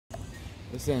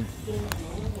Listen,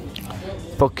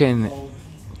 fucking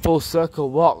full circle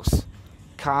walks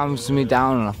calms me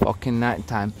down on a fucking night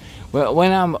time.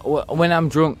 When I'm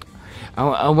drunk,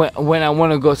 and when I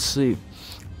want to go to sleep,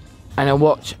 and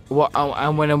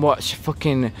when I watch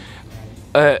fucking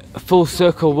full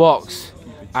circle walks,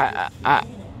 I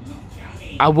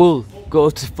will go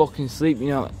to fucking sleep. You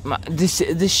know, this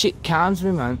shit calms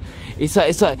me, man. It's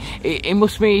like it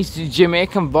must be his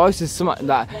Jamaican voice or something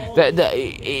that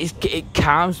it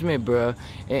calms me, bro.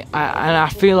 And I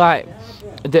feel like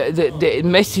the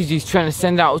message he's trying to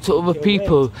send out to other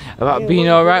people about being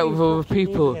alright with other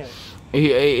people,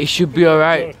 it should be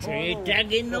alright.